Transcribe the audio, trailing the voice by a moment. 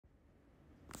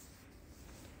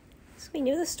So we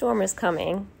knew the storm was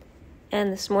coming,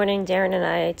 and this morning Darren and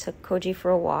I took Koji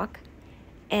for a walk,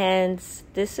 and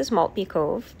this is Maltby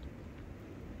Cove,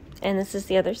 and this is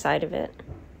the other side of it.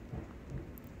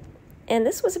 And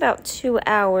this was about 2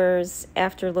 hours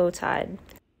after low tide.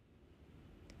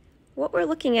 What we're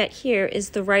looking at here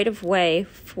is the right-of-way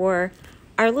for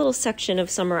our little section of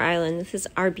Summer Island. This is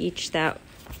our beach that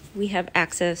we have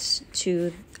access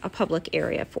to a public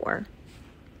area for.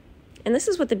 And this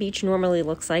is what the beach normally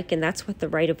looks like, and that's what the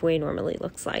right-of-way normally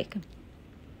looks like.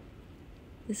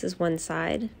 This is one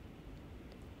side,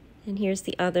 and here's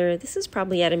the other. This is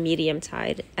probably at a medium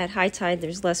tide. At high tide,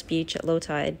 there's less beach. At low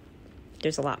tide,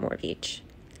 there's a lot more beach.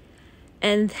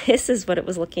 And this is what it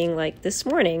was looking like this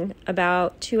morning,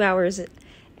 about 2 hours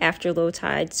after low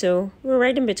tide. So we're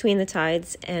right in between the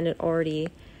tides, and it already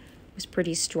was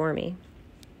pretty stormy.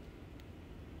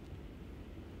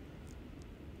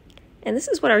 And this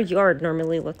is what our yard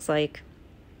normally looks like.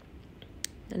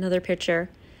 Another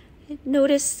picture.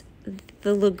 Notice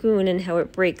the lagoon and how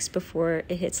it breaks before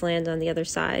it hits land on the other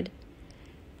side.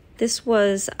 This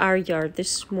was our yard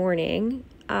this morning.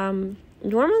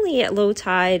 Normally at low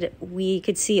tide, we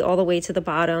could see all the way to the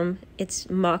bottom. It's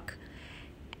muck.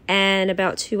 And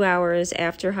about 2 hours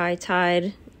after high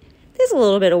tide, there's a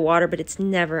little bit of water, but it's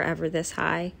never, ever this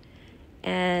high.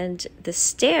 And the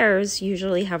stairs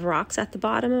usually have rocks at the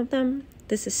bottom of them.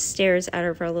 This is stairs out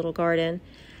of our little garden.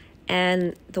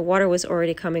 And the water was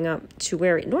already coming up to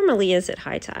where it normally is at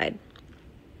high tide.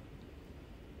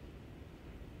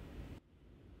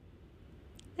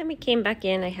 Then we came back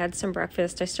in, I had some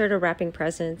breakfast, I started wrapping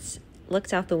presents,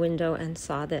 looked out the window and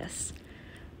saw this.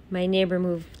 My neighbor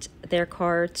moved their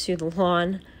car to the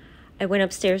lawn. I went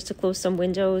upstairs to close some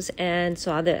windows and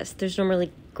saw this. There's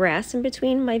normally grass in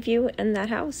between my view and that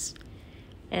house.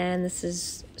 And this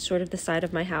is sort of the side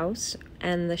of my house,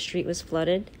 and the street was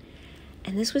flooded.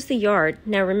 And this was the yard.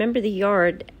 Now remember, the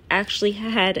yard actually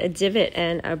had a divot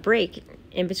and a break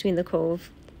in between the cove,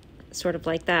 sort of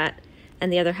like that,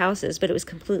 and the other houses, but it was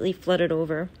completely flooded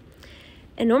over.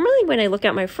 And normally when I look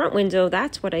out my front window,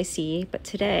 that's what I see, but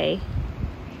today,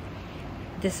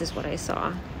 this is what I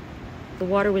saw. The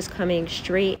water was coming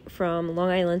straight from Long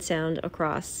Island Sound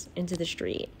across into the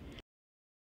street.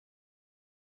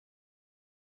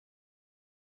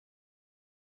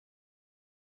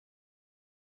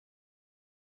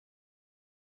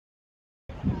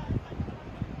 Gosh,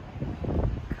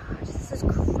 this is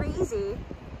crazy.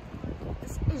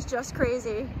 This is just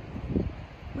crazy.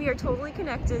 We are totally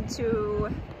connected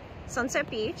to Sunset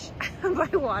Beach by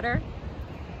water.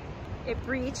 It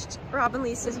breached Rob and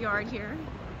Lisa's yard here,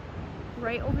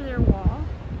 right over their wall.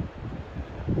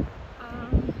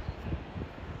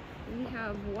 We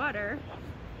have water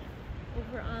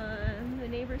over on the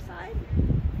neighbor's side,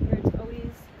 where it's always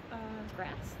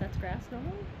grass. That's grass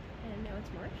normally, and now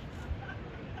it's marsh.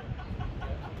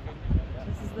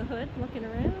 This is the hood looking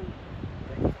around.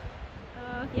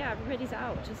 Yeah, everybody's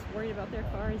out, just worried about their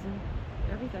cars and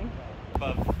everything.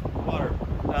 Above water,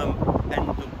 and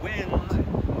the wind,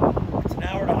 it's an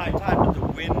hour to high tide, but the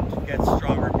wind gets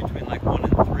stronger between like 1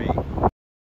 and 3.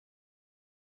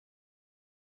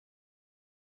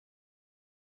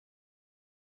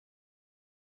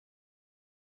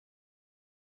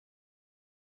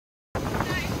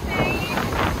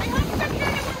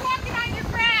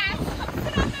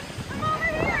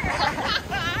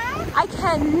 I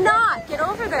cannot get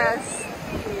over this.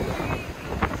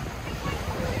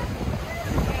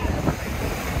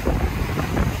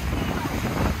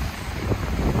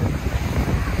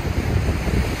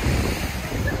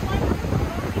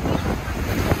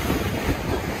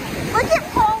 Look at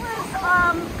Paula's,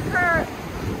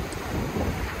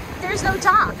 there's no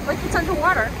dock, like it's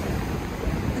underwater.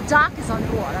 The dock is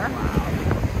underwater.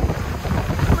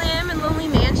 Clam and Lonely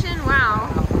Mansion, wow.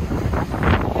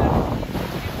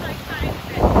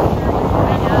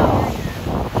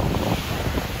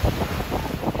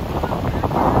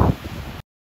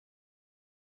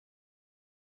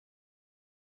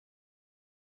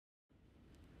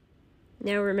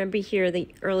 Now remember here, the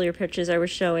earlier pictures I was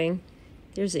showing,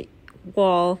 there's a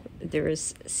wall,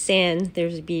 there's sand,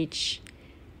 there's a beach,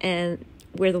 and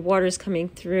where the water is coming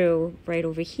through right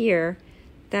over here,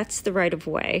 that's the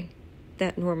right-of-way.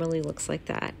 That normally looks like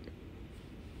that.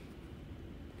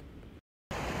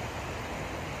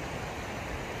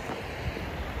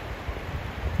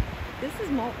 This is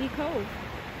Maltby Cove.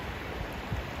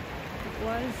 It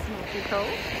was Maltby Cove.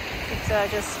 It's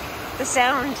just the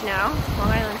Sound now, Long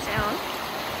Island Sound.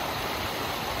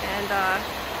 And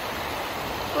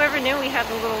whoever knew we had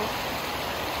the little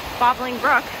bobbling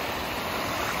brook.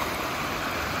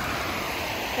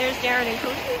 There's Darren and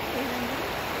Koji.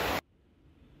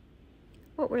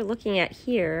 what we're looking at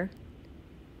here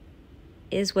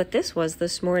is what this was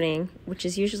this morning, which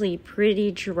is usually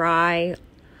pretty dry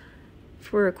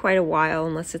for quite a while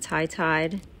unless it's high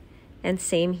tide, and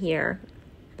same here,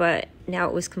 but now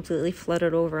it was completely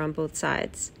flooded over on both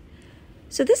sides.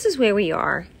 So this is where we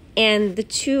are, and the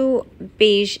two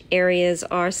beige areas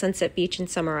are Sunset Beach and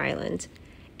Summer Island,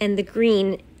 and the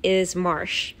green is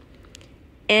marsh.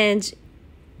 And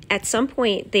at some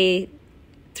point they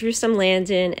threw some land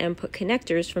in and put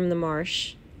connectors from the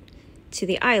marsh to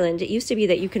the island. It used to be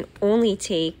that you can only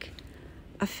take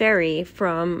a ferry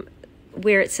from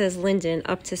where it says Linden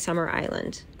up to Summer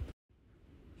Island.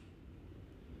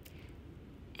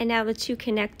 And now the two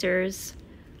connectors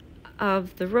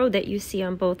of the road that you see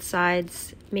on both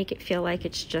sides make it feel like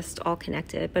it's just all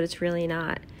connected, but it's really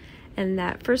not. And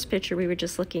that first picture we were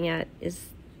just looking at is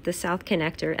the south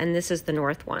connector, and this is the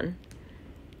north one.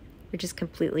 We're just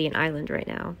completely an island right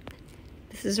now.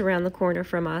 This is around the corner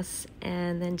from us,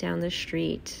 and then down the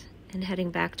street and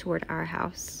heading back toward our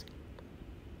house.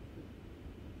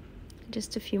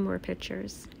 Just a few more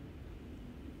pictures.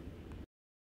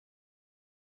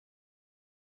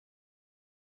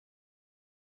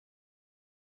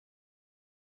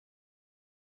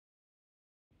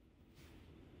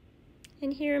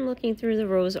 And here I'm looking through the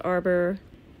rose arbor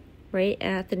right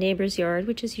at the neighbor's yard,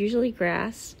 which is usually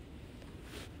grass.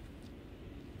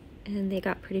 And they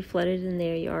got pretty flooded in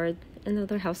their yard. And though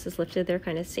their house is lifted, they're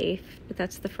kind of safe, but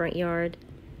that's the front yard.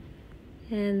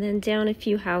 And then down a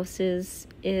few houses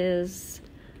is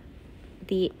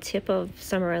the tip of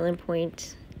Summer Island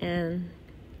Point and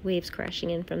waves crashing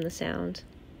in from the sound.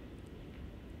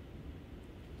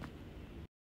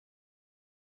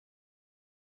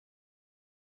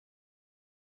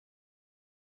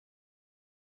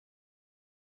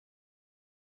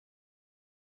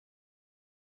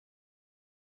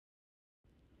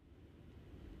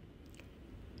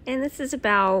 And this is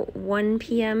about 1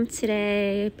 p.m.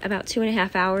 today, about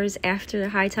 2.5 hours after the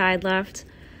high tide left.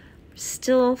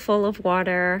 Still full of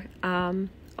water,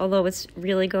 although it's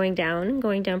really going down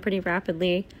pretty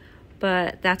rapidly,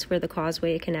 but that's where the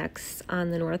causeway connects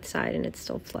on the north side, and it's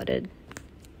still flooded.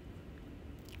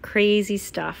 Crazy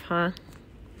stuff, huh?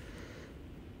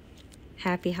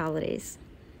 Happy holidays.